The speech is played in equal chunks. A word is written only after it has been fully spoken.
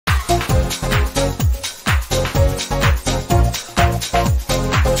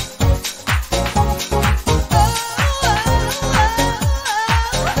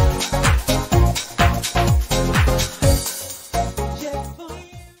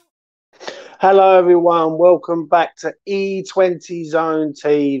Hello, everyone. Welcome back to E20 Zone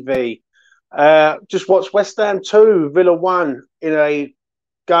TV. Just watched West Ham 2, Villa 1 in a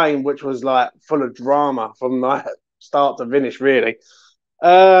game which was like full of drama from like start to finish, really.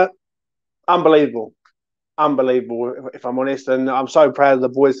 Uh, Unbelievable. Unbelievable, if I'm honest. And I'm so proud of the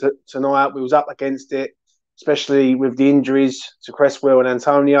boys tonight. We was up against it, especially with the injuries to Cresswell and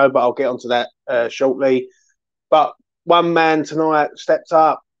Antonio, but I'll get onto that shortly. But one man tonight stepped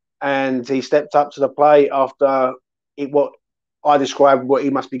up, and he stepped up to the plate after what I described what he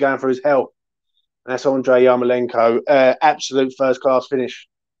must be going through his health. And that's Andre Yarmolenko. Absolute first class finish,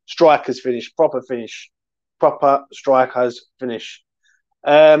 proper strikers finish.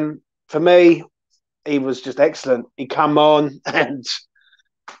 For me, he was just excellent. He come on and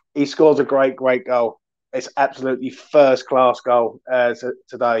he scores a great goal. It's absolutely first class goal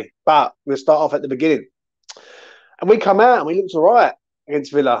today. But we'll start off at the beginning. And we come out and we looked all right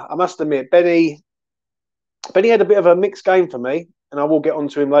against Villa. I must admit, Benny had a bit of a mixed game for me, and I will get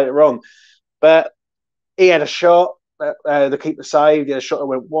onto him later on. But he had a shot, the keeper saved. He had a shot that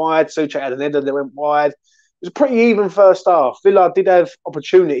went wide. Souček had an header that went wide. It was a pretty even first half. Villa did have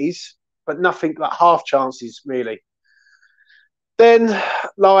opportunities, but nothing like half chances, really. Then,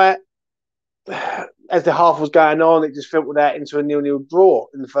 like, as the half was going on, it just filtered out into a 0-0 draw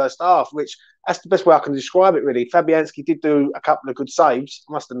in the first half, which that's the best way I can describe it, really. Fabianski did do a couple of good saves,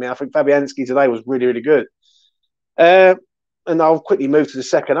 I must admit. I think Fabianski today was really good. And I'll quickly move to the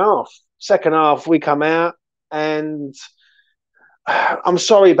second half. Second half, we come out, and I'm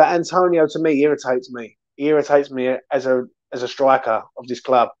sorry, but Antonio, to me, irritates me. He irritates me as a striker of this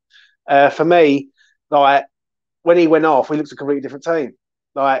club. For me, like, when he went off, he looks a completely different team.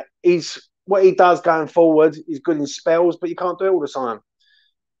 Like, what he does going forward is good in spells, but you can't do it all the time.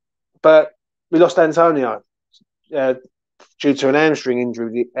 But we lost Antonio due to an hamstring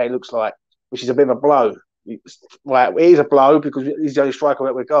injury, it looks like, which is a bit of a blow. Well, it is a blow because he's the only striker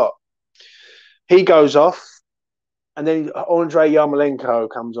that we've got. He goes off, and then Andre Yarmolenko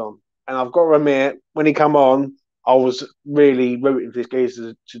comes on. And I've got to admit, when he come on, I was really rooting for this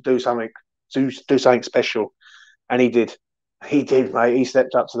geezer to do something special. And he did. He did, mate. He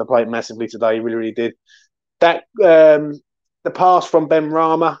stepped up to the plate massively today. He really did. That the pass from Ben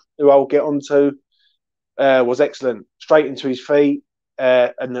Rama, who I'll get onto, was excellent. Straight into his feet,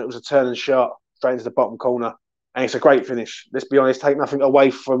 and it was a turn and shot straight into the bottom corner. And it's a great finish. Let's be honest, take nothing away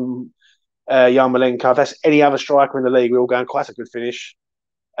from Yarmolenko. If that's any other striker in the league, we're all going, quite a good finish.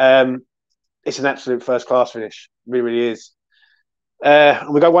 It's an absolute first-class finish. It really is.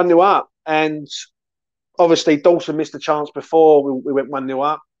 And we go 1-0 up. And obviously, Dawson missed a chance before we went 1-0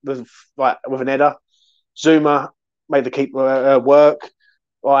 up with an header. Zuma made the keeper work.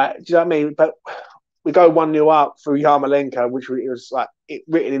 Right, do you know what I mean? But we go 1-0 up through Yarmolenko, which it was like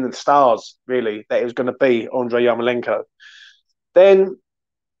written in the stars, really, that it was going to be Andre Yarmolenko. Then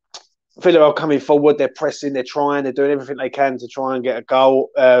Villa are coming forward, they're pressing, they're trying, they're doing everything they can to try and get a goal.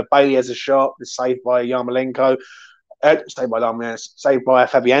 Bailey has a shot, it's saved by Yarmolenko. Saved by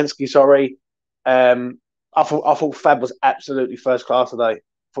Fabianski, sorry. I thought Fab was absolutely first class today. I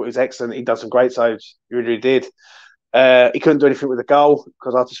thought he was excellent. He done some great saves. He really did. He couldn't do anything with the goal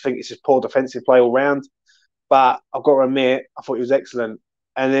because I just think it's just poor defensive play all round. But I've got to admit, I thought he was excellent.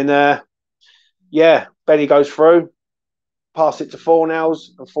 And then, Benny goes through, pass it to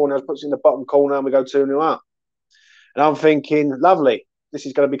Fornals, and Fornals puts it in the bottom corner, and we go 2-0 up. And I'm thinking, lovely, this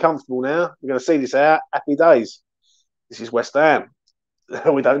is going to be comfortable now. We're going to see this out. Happy days. This is West Ham.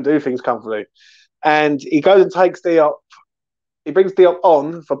 We don't do things comfortably. And he goes and takes Diop. He brings Diop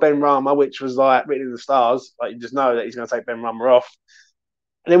on for Ben Rama, which was like written in the stars. Like, you just know that he's going to take Ben Rama off.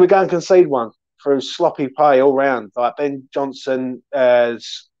 And then we go and concede one through sloppy play all round. Like, Ben Johnson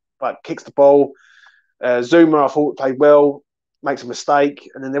kicks the ball. Zuma, I thought, played well, makes a mistake,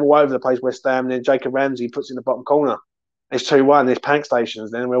 and then they're all over the place, West Ham. And then Jacob Ramsey puts in the bottom corner. It's 2-1. There's panic stations.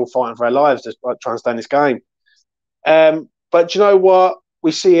 Then we're all fighting for our lives to try and stay in this game. But do you know what?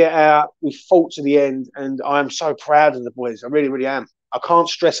 We see it out. We fought to the end, and I am so proud of the boys. I really am. I can't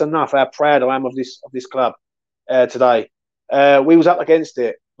stress enough how proud I am of this club today. We was up against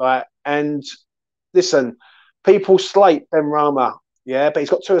it, right? And listen, people slate Ben Rama, yeah, but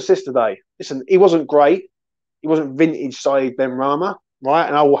he's got 2 assists today. Listen, he wasn't great. He wasn't vintage side Ben Rama, right?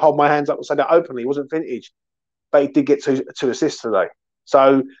 And I will hold my hands up and say that openly. He wasn't vintage, but he did get two assists today.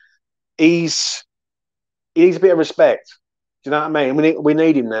 So he needs a bit of respect. Do you know what I mean? We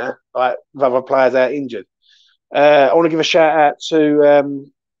need him there, like with other players out injured. I want to give a shout out to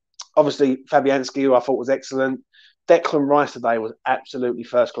obviously Fabianski, who I thought was excellent. Declan Rice today was absolutely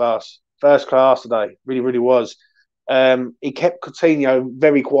first class today. Really was. He kept Coutinho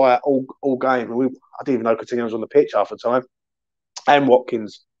very quiet all game. I didn't even know Coutinho was on the pitch half the time. And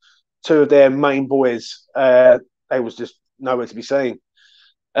Watkins, two of their main boys, they was just nowhere to be seen.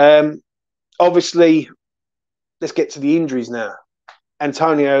 Obviously, let's get to the injuries now.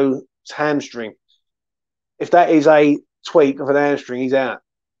 Antonio's hamstring. If that is a tweak of an hamstring, he's out.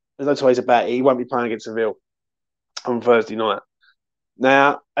 There's no two ways about it. He won't be playing against Seville on Thursday night.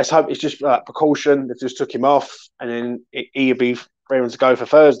 Now, I hope it's just precaution. They just took him off, and then he'll be ready to go for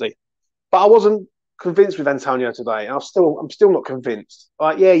Thursday. But I wasn't convinced with Antonio today. I'm still not convinced.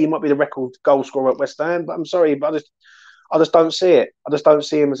 Like, yeah, you might be the record goal scorer at West Ham, but I'm sorry, but I just don't see it. I just don't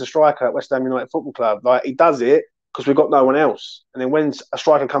see him as a striker at West Ham United Football Club. Like, he does it because we've got no one else. And then when a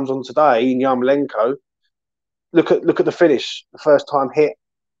striker comes on today in Yarmolenko, look at the finish, the first time hit.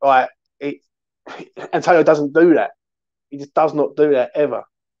 Like, Antonio doesn't do that. He just does not do that ever.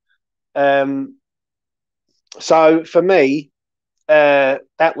 So for me, that's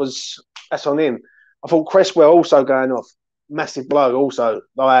on him. I thought Cresswell also going off, massive blow. Also,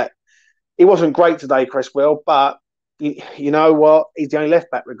 like, he wasn't great today, Cresswell, but you know what? He's the only left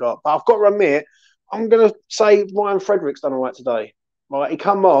back we got. But I've got to admit, I'm going to say Ryan Fredericks done all right today. Like, he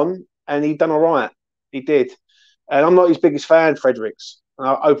come on and he done all right. He did, and I'm not his biggest fan, Fredericks. And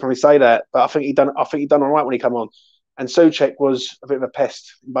I openly say that, but I think he done all right when he come on. And Souček was a bit of a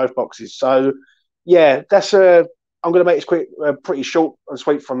pest in both boxes. So, yeah, I'm going to make this quick, pretty short and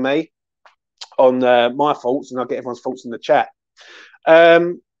sweet from me on my thoughts, and I'll get everyone's thoughts in the chat.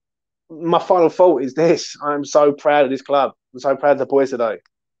 My final thought is this. I'm so proud of this club. I'm so proud of the boys today.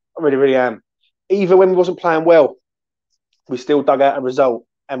 I really, really am. Even when we wasn't playing well, we still dug out a result,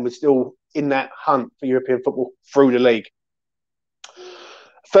 and we're still in that hunt for European football through the league.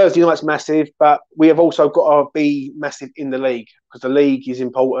 Thursday night's massive, but we have also got to be massive in the league, because the league is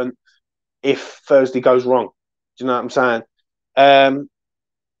important if Thursday goes wrong. Do you know what I'm saying?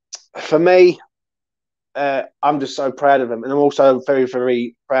 For me, I'm just so proud of him. And I'm also very,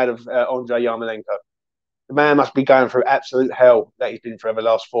 very proud of Andrei Yarmolenko. The man must be going through absolute hell that he's been through over the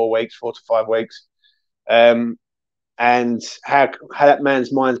last 4 to 5 weeks. And how that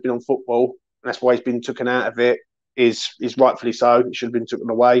man's mind's been on football, and that's why he's been taken out of it, is rightfully so. It should have been taken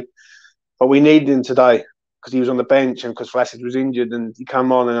away. But we needed him today because he was on the bench and because Vlasic was injured, and he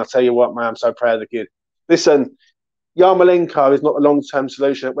come on, and I'll tell you what, man, I'm so proud of the kid. Listen, Yarmolenko is not a long-term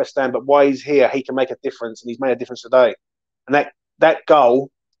solution at West Ham, but while he's here, he can make a difference, and he's made a difference today. And that goal,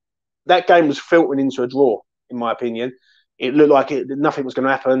 that game was filtering into a draw, in my opinion. It looked like nothing was going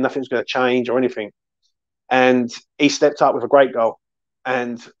to happen, nothing was going to change or anything. And he stepped up with a great goal.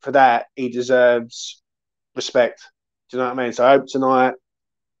 And for that, he deserves respect. Do you know what I mean? So I hope tonight,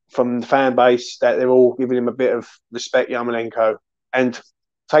 from the fan base, that they're all giving him a bit of respect, Yarmolenko, and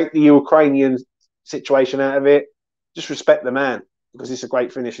take the Ukrainian situation out of it. Just respect the man, because it's a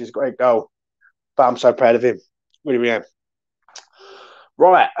great finish, it's a great goal. But I'm so proud of him. Really, really am.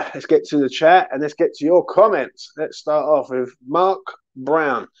 Right, let's get to the chat and let's get to your comments. Let's start off with Mark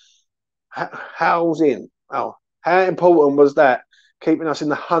Brown. How's in? Oh, how important was that, keeping us in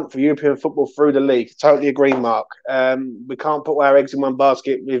the hunt for European football through the league? Totally agree, Mark. We can't put our eggs in one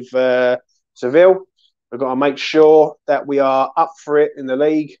basket with Seville. We've got to make sure that we are up for it in the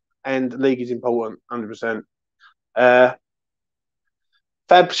league, and the league is important, 100%.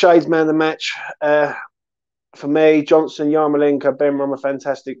 Fab Shades man of the match. For me, Johnson, Yarmolenko, Benram are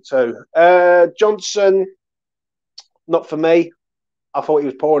fantastic too. Johnson, not for me. I thought he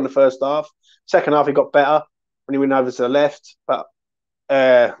was poor in the first half. Second half, he got better when he went over to the left. But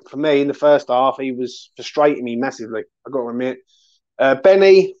for me, in the first half, he was frustrating me massively, I've got to admit.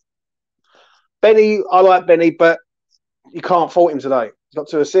 Benny, I like Benny, but you can't fault him today. He's got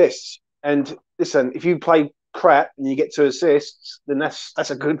 2 assists. And listen, if you play crap and you get 2 assists, then that's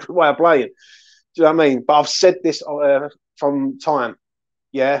a good way of playing. Do you know what I mean? But I've said this from time,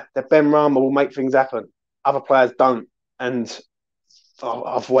 yeah, that Ben Rama will make things happen. Other players don't. And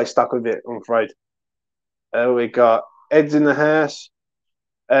I've always stuck with it, I'm afraid. We got Ed's in the house.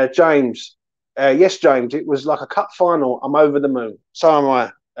 James. Yes, James, it was like a cup final. I'm over the moon. So am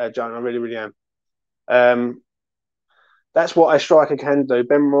I, John. I really, really am. That's what a striker can do.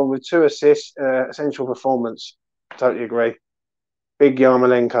 Ben Rama with 2 assists, essential performance. Totally agree. Big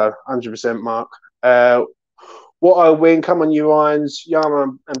Yarmolenko, 100%, Mark. What a win. Come on, you Irons.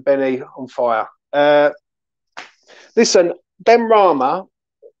 Yarma and Benny on fire. Listen, Ben Rama,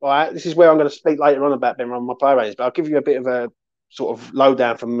 right, this is where I'm going to speak later on about Ben Rama, my player ratings, but I'll give you a bit of a sort of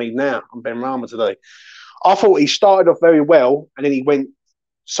lowdown from me now on Ben Rama today. I thought he started off very well, and then he went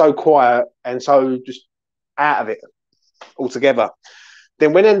so quiet and so just out of it altogether.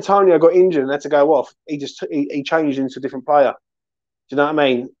 Then when Antonio got injured and had to go off, he changed into a different player. Do you know what I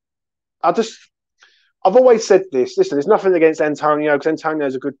mean? I've always said this. Listen, there's nothing against Antonio because Antonio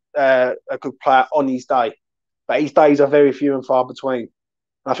is a good player on his day, but his days are very few and far between.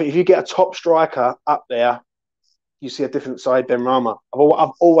 I think if you get a top striker up there, you see a different side Benrahma.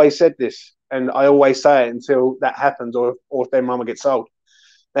 I've always said this, and I always say it until that happens, or if Benrahma gets sold.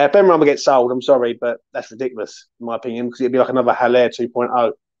 Now, if Benrahma gets sold, I'm sorry, but that's ridiculous in my opinion because it'd be like another Haller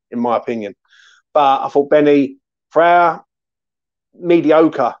 2.0 in my opinion. But I thought Benny, for how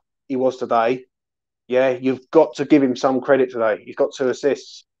mediocre he was today, yeah, you've got to give him some credit today. He's got 2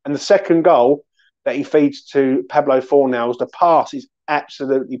 assists, and the second goal that he feeds to Pablo Fornals, the pass is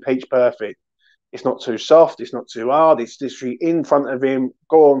absolutely peach perfect. It's not too soft. It's not too hard. It's literally in front of him.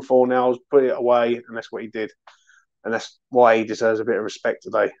 Go on, Fornals, put it away, and that's what he did. And that's why he deserves a bit of respect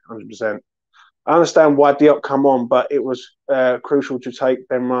today, 100%. I understand why Diop come on, but it was crucial to take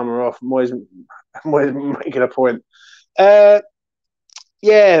Benrahma off. Moyes making a point.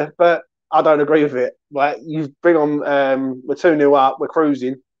 Yeah, but I don't agree with it. Like, you bring on, we're 2-0 up, we're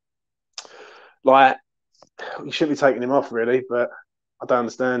cruising. Like, you shouldn't be taking him off, really, but I don't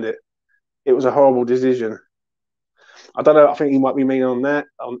understand it. It was a horrible decision. I don't know. I think you might be mean on that.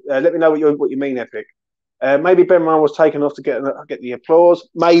 Let me know what you mean, Epic. Maybe Benrahma was taken off to get the applause.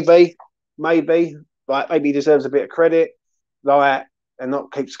 Maybe. Like, maybe he deserves a bit of credit. Like, and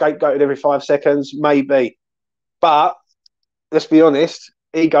not keep scapegoated every 5 seconds. Maybe. But let's be honest,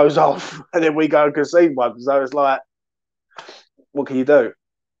 he goes off and then we go and concede one. So it's like, what can you do?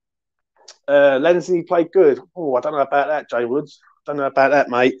 Lensley played good. Oh, I don't know about that, Jay Woods. I don't know about that,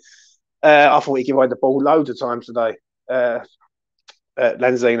 mate. I thought he gave away the ball loads of times today,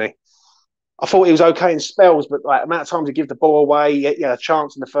 Lanzini. I thought he was okay in spells, but like the amount of times he give the ball away, he had a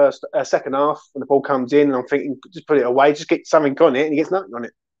chance in the second half when the ball comes in, and I'm thinking, just put it away, just get something on it, and he gets nothing on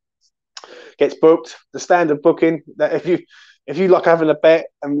it. Gets booked. The standard booking that if you like having a bet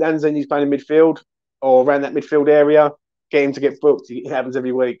and Lanzini's playing in midfield or around that midfield area, get him to get booked. It happens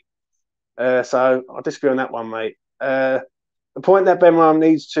every week. So I disagree on that one, mate. The point that Benrahma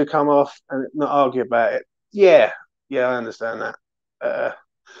needs to come off and not argue about it. Yeah, I understand that.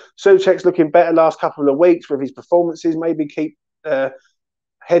 Souček's looking better last couple of weeks with his performances. Maybe keep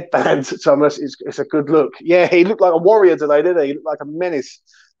headband, Thomas. It's a good look. Yeah, he looked like a warrior today, didn't he? He looked like a menace.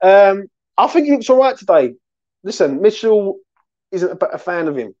 I think he looks all right today. Listen, Mitchell isn't a fan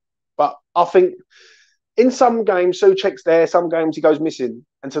of him, but I think in some games, Souček's there, some games he goes missing.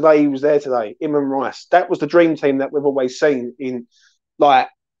 And today he was there today, him and Rice. That was the dream team that we've always seen in, like,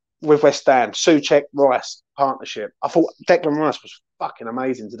 with West Ham. Souček, Rice partnership. I thought Declan Rice was fucking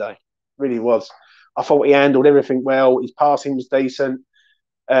amazing today. Really was. I thought he handled everything well. His passing was decent.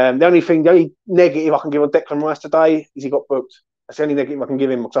 The only negative I can give on Declan Rice today is he got booked. That's the only negative I can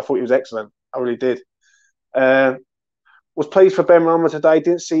give him because I thought he was excellent. I really did. Was pleased for Benrahma today.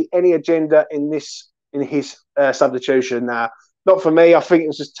 Didn't see any agenda in his substitution. Not for me. I think it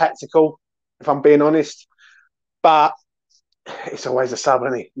was just tactical, if I'm being honest. But it's always a sub,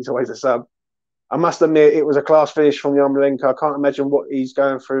 isn't he? He's always a sub. I must admit, it was a class finish from Yarmolenko. I can't imagine what he's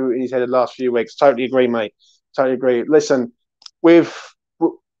going through in his head the last few weeks. Totally agree, mate. Totally agree. Listen,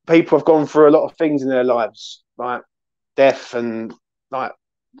 people have gone through a lot of things in their lives, like death and like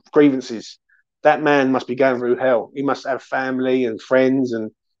grievances. That man must be going through hell. He must have family and friends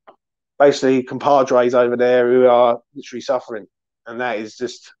and basically compadres over there who are literally suffering. And that is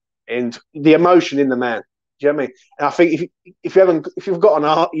just, and the emotion in the man. Do you know what I mean? And I think if you've got an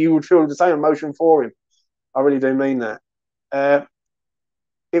heart, you would feel the same emotion for him. I really do mean that.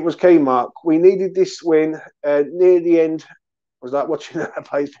 It was key, Mark. We needed this win. Near the end, I was like watching that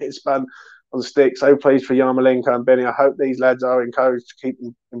place get spun on the stick. So pleased for Yarmolenko and Benny. I hope these lads are encouraged to keep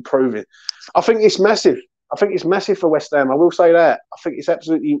improving. I think it's massive. I think it's massive for West Ham. I will say that. I think it's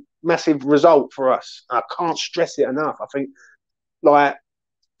absolutely massive result for us. I can't stress it enough. I think, like,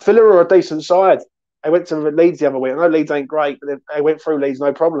 Villa are a decent side. They went to Leeds the other week. I know Leeds ain't great, but they went through Leeds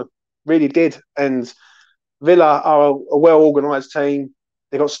no problem. Really did. And Villa are a well-organised team.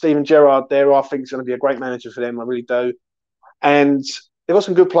 They've got Steven Gerrard there, who I think is going to be a great manager for them. I really do. And they've got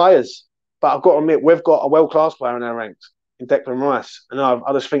some good players. But I've got to admit, we've got a world-class player in our ranks in Declan Rice. And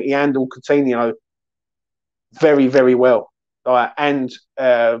I just think he handled Coutinho very, very well. And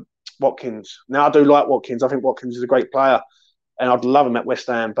Watkins. Now, I do like Watkins. I think Watkins is a great player. And I'd love him at West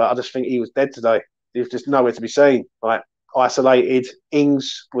Ham. But I just think he was dead today. He was just nowhere to be seen. Like, isolated.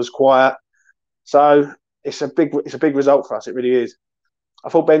 Ings was quiet. So it's a big result for us. It really is. I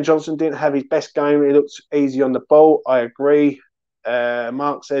thought Ben Johnson didn't have his best game. He looked easy on the ball. I agree.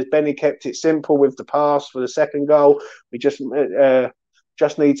 Mark says Benny kept it simple with the pass for the second goal. We just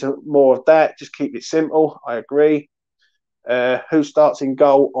Just need more of that. Just keep it simple. I agree. Who starts in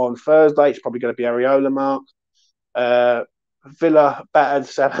goal on Thursday? It's probably going to be Areola, Mark. Villa battered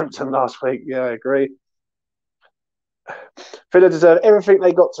Southampton last week. Yeah, I agree. Villa deserve everything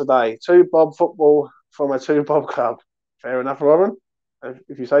they got today. Two bob football from a two bob club. Fair enough, Robin,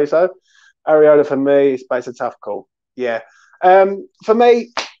 if you say so. Areola for me, it's a tough call. Yeah. For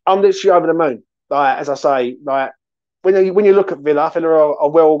me, I'm literally over the moon. Like, as I say, like when you look at Villa, Villa are a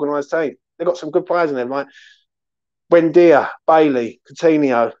well organised team. They've got some good players in them, like Buendia, Bailey,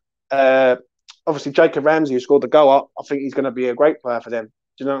 Coutinho, obviously Jacob Ramsey, who scored the goal. I think he's going to be a great player for them.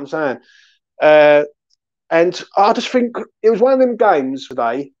 Do you know what I'm saying? And I just think it was one of them games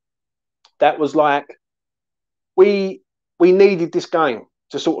today that was like we needed this game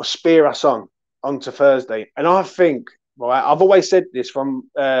to sort of spear us onto Thursday. And I think, right, I've always said this from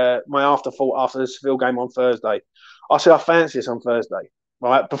my afterthought after the Seville game on Thursday. I said I fancy this on Thursday,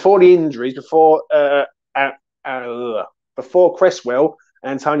 right? Before the injuries, before Cresswell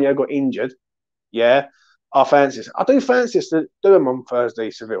and Antonio got injured, yeah, I fancy this. I do fancy us to do them on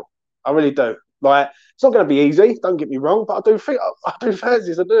Thursday, Seville. I really do. Like, it's not going to be easy, don't get me wrong, but I do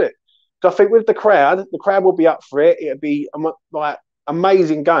fancy us to do it. So I think with the crowd will be up for it. It'll be like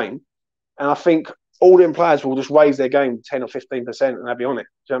amazing game, and I think all them players will just raise their game 10 or 15%, and they'll be on it.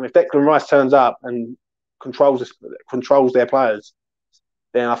 Do you know what I mean? If Declan Rice turns up and controls their players,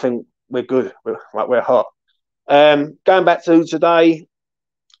 then I think we're good. We're hot. Going back to today,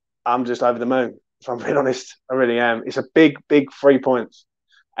 I'm just over the moon. If I'm being honest, I really am. It's a big 3 points,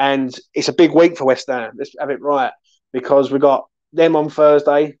 and it's a big week for West Ham. Let's have it right, because we got them on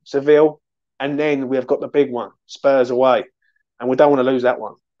Thursday, Seville, and then we've got the big one, Spurs away, and we don't want to lose that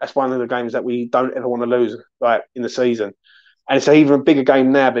one. That's one of the games that we don't ever want to lose, like in the season. And it's an even bigger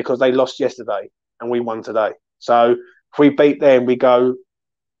game now because they lost yesterday and we won today. So if we beat them, we go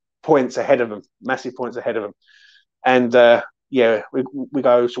points ahead of them, massive points ahead of them. And we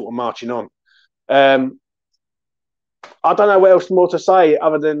go sort of marching on. I don't know what else more to say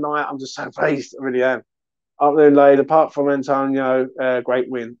other than like, I'm just so pleased. I really am. Other than like, apart from Antonio, great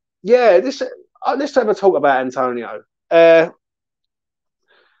win. Yeah, let's have a talk about Antonio.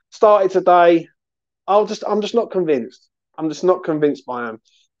 Started today. I'm just not convinced. I'm just not convinced by him.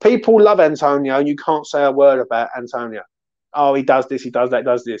 People love Antonio, and you can't say a word about Antonio. Oh, he does this, he does that, he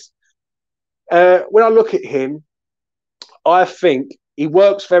does this. When I look at him, I think he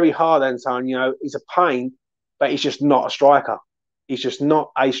works very hard, Antonio. He's a pain, but he's just not a striker. He's just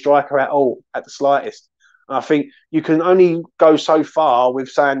not a striker at all, at the slightest. And I think you can only go so far with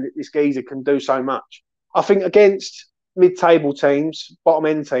saying that this geezer can do so much. I think against mid-table teams,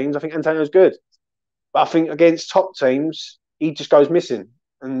 bottom-end teams, I think Antonio's good. But I think against top teams, he just goes missing.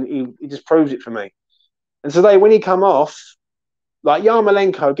 And he just proves it for me. And today, when he come off, like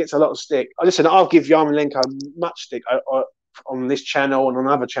Yarmolenko gets a lot of stick. Listen, I'll give Yarmolenko much stick on this channel and on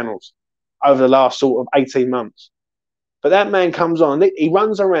other channels over the last sort of 18 months. But that man comes on, he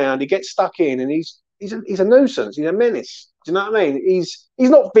runs around, he gets stuck in, and he's a nuisance. He's a menace. Do you know what I mean? He's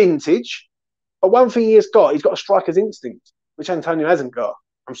not vintage, but one thing he's got a striker's instinct, which Antonio hasn't got.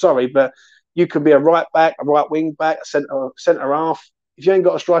 I'm sorry, but you could be a right back, a right wing back, a centre half. If you ain't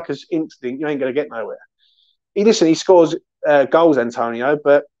got a striker's instinct, you ain't going to get nowhere. He scores goals, Antonio,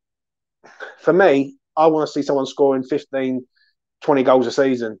 but for me, I want to see someone scoring 15, 20 goals a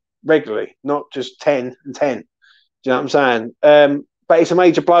season regularly, not just 10 and 10. Do you know what I'm saying? But it's a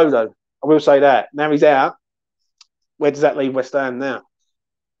major blow, though. I will say that. Now he's out. Where does that leave West Ham now?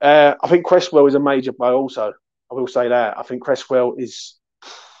 I think Cresswell is a major blow also. I will say that. I think Cresswell is...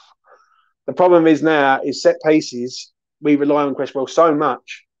 The problem is now is set pieces. We rely on Cresswell so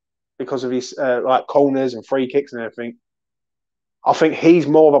much because of his like corners and free kicks and everything. I think he's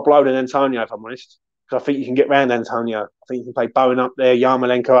more of a blow than Antonio, if I'm honest. Because I think you can get round Antonio. I think you can play Bowen up there,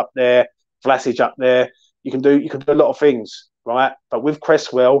 Yarmolenko up there, Vlasic up there. You can do a lot of things, right? But with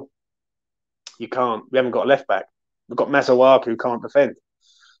Cresswell, you can't. We haven't got a left back. We've got Mazawaku who can't defend.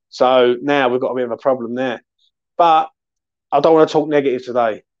 So now we've got a bit of a problem there. But I don't want to talk negative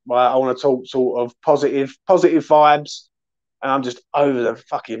today. Right? I want to talk sort of positive vibes. And I'm just over the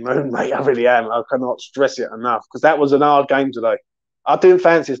fucking moon, mate. I really am. I cannot stress it enough because that was an hard game today. I didn't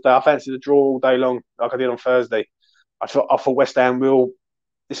fancy this day. I fancied the draw all day long, like I did on Thursday. I thought West Ham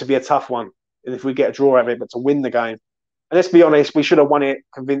this would be a tough one. And if we get a draw out of it, but to win the game. And let's be honest, we should have won it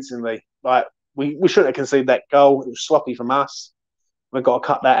convincingly. Like we shouldn't have conceded that goal. It was sloppy from us. We've got to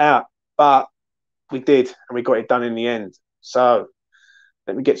cut that out. But we did, and we got it done in the end. So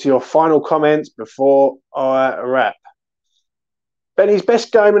let me get to your final comments before I wrap. Benny's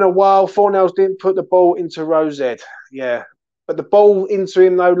best game in a while. 4-0 didn't put the ball into Rosed. Yeah, But the ball into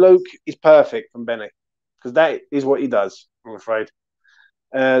him, though, Luke, is perfect from Benny because that is what he does, I'm afraid.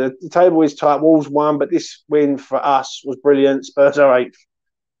 The table is tight. Wolves won, but this win for us was brilliant. Spurs are 8th.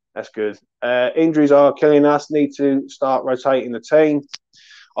 That's good. Injuries are killing us. Need to start rotating the team.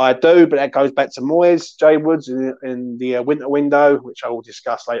 I do, but that goes back to Moyes, Jay Woods in the winter window, which I will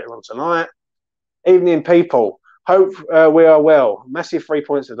discuss later on tonight. Evening, people. Hope we are well. Massive 3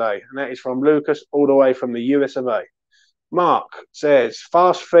 points today, and that is from Lucas, all the way from the US of A. Mark says,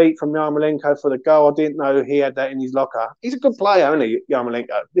 fast feet from Yarmolenko for the goal. I didn't know he had that in his locker. He's a good player, isn't he,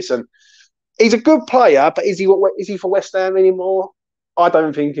 Yarmolenko? Listen, he's a good player, but is he for West Ham anymore? I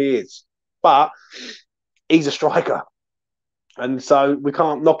don't think he is. But he's a striker. And so we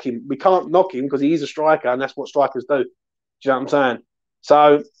can't knock him. We can't knock him because he is a striker, and that's what strikers do. Do you know what I'm saying?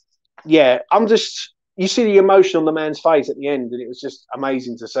 So, yeah, you see the emotion on the man's face at the end, and it was just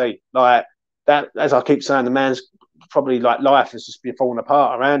amazing to see. Like that, as I keep saying, the man's probably like life has just been falling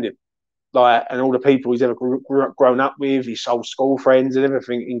apart around him. Like, and all the people he's ever grown up with, his old school friends and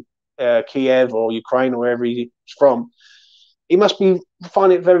everything in Kiev or Ukraine or wherever he's from, he must be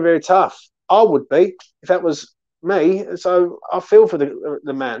finding it very, very tough. I would be if that was me. So I feel for the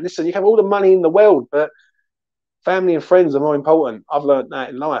man. Listen, you have all the money in the world, but family and friends are more important. I've learned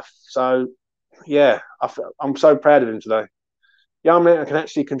that in life. So, yeah, I'm so proud of him today. Yarmolenko can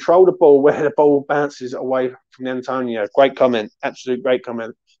actually control the ball where the ball bounces away from Antonio. Great comment. Absolute great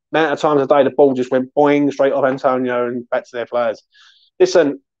comment. Amount of times a day the ball just went boing straight off Antonio and back to their players.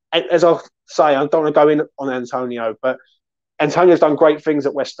 Listen, as I say, I don't want to go in on Antonio, but Antonio's done great things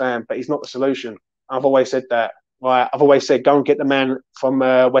at West Ham, but he's not the solution. I've always said that. Right? I've always said go and get the man from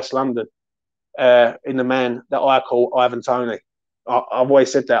West London in the man that I call Ivan Toney. I've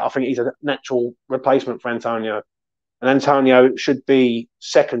always said that. I think he's a natural replacement for Antonio. And Antonio should be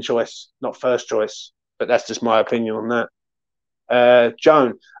second choice, not first choice. But that's just my opinion on that.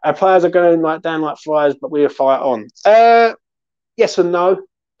 Joan, our players are going down like flies, but we are fight on. Yes and no.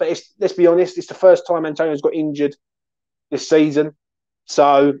 But let's be honest, it's the first time Antonio's got injured this season.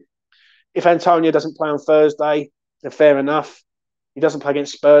 So if Antonio doesn't play on Thursday, then fair enough. He doesn't play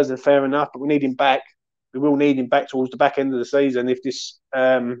against Spurs, then fair enough. But we need him back. We will need him back towards the back end of the season if this...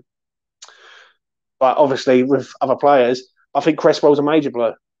 but obviously, with other players, I think Cresswell's a major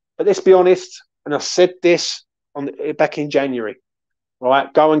blow. But let's be honest, and I said this back in January,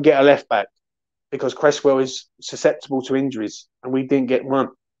 right? Go and get a left back because Cresswell is susceptible to injuries, and we didn't get one.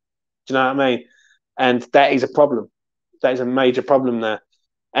 Do you know what I mean? And that is a problem. That is a major problem there.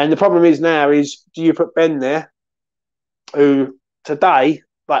 And the problem is now is, do you put Ben there, who today,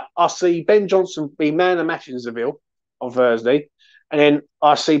 like I see Ben Johnson be man of match in Seville on Thursday, and then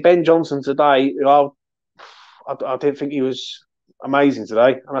I see Ben Johnson today, who I didn't think he was amazing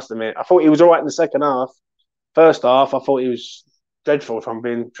today, I must admit. I thought he was all right in the second half. First half, I thought he was dreadful, if I'm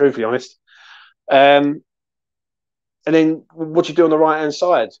being truthfully honest. And then what do you do on the right-hand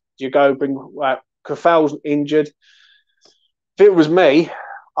side? Do you go bring... Kafal's injured. If it was me,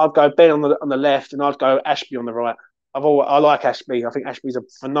 I'd go Ben on the left and I'd go Ashby on the right. I like Ashby. I think Ashby's a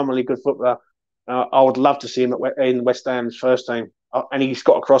phenomenally good footballer. I would love to see him in West Ham's first team. And he's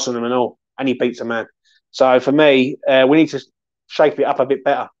got a cross on him and all. And he beats a man. So for me, we need to shape it up a bit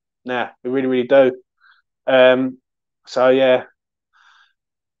better. Now, we really, really do. So, yeah.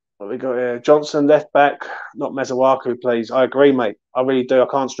 What we got here? Johnson, left back, not Masuaku, please. I agree, mate. I really do. I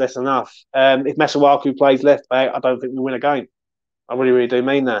can't stress enough. If Masuaku plays left back, I don't think we win a game. I really, really do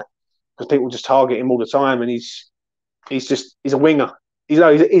mean that. Because people just target him all the time and he's a winger. He's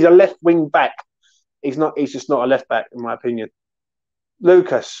a left wing back. He's just not a left back, in my opinion.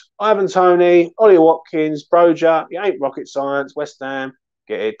 Lucas, Ivan Toney, Ollie Watkins, Broja, it ain't rocket science, West Ham,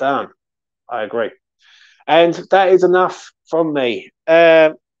 get it done. I agree. And that is enough from me.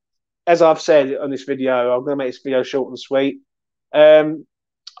 As I've said on this video, I'm going to make this video short and sweet. I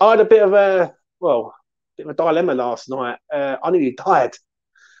had a bit of a dilemma last night. I nearly died.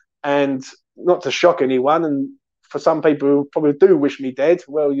 And not to shock anyone, and for some people who probably do wish me dead,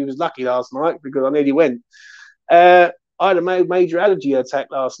 well, you was lucky last night because I nearly went. I had a major allergy attack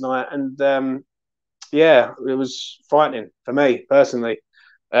last night, and it was frightening for me personally.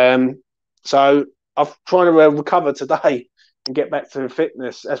 So I'm trying to recover today and get back to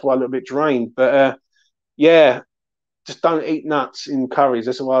fitness. That's why I'm a little bit drained. But just don't eat nuts in curries.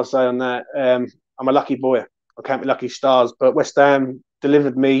 That's what I'll say on that. I'm a lucky boy. I count me lucky stars. But West Ham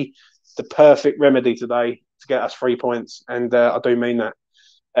delivered me the perfect remedy today to get us 3 points, and I do mean that.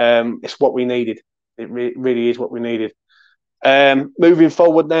 It's what we needed. It really is what we needed. Moving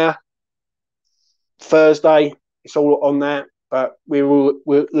forward now, Thursday, it's all on that. But we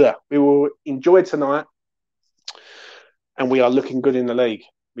will enjoy tonight, and we are looking good in the league.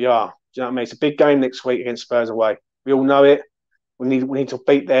 We are. Do you know what I mean? It's a big game next week against Spurs away. We all know it. We need to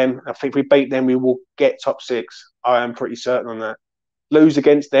beat them. I think if we beat them, we will get top 6. I am pretty certain on that. Lose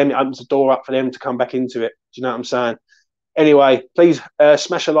against them, it opens the door up for them to come back into it. Do you know what I'm saying? Anyway, please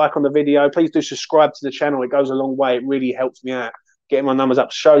smash a like on the video. Please do subscribe to the channel. It goes a long way. It really helps me out getting my numbers up.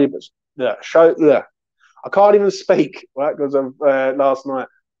 I can't even speak, right, because of last night.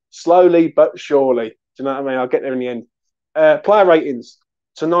 Slowly but surely. Do you know what I mean? I'll get there in the end. Player ratings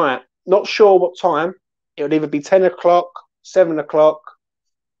tonight. Not sure what time. It would either be 10 o'clock, 7 o'clock,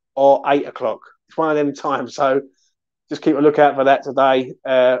 or 8 o'clock. It's one of them times. So just keep a lookout for that today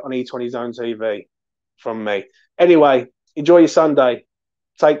on E20 Zone TV from me. Anyway, enjoy your Sunday.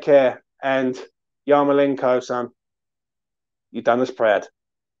 Take care. And Yarmolenko, son, you've done us proud.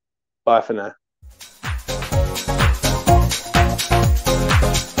 Bye for now.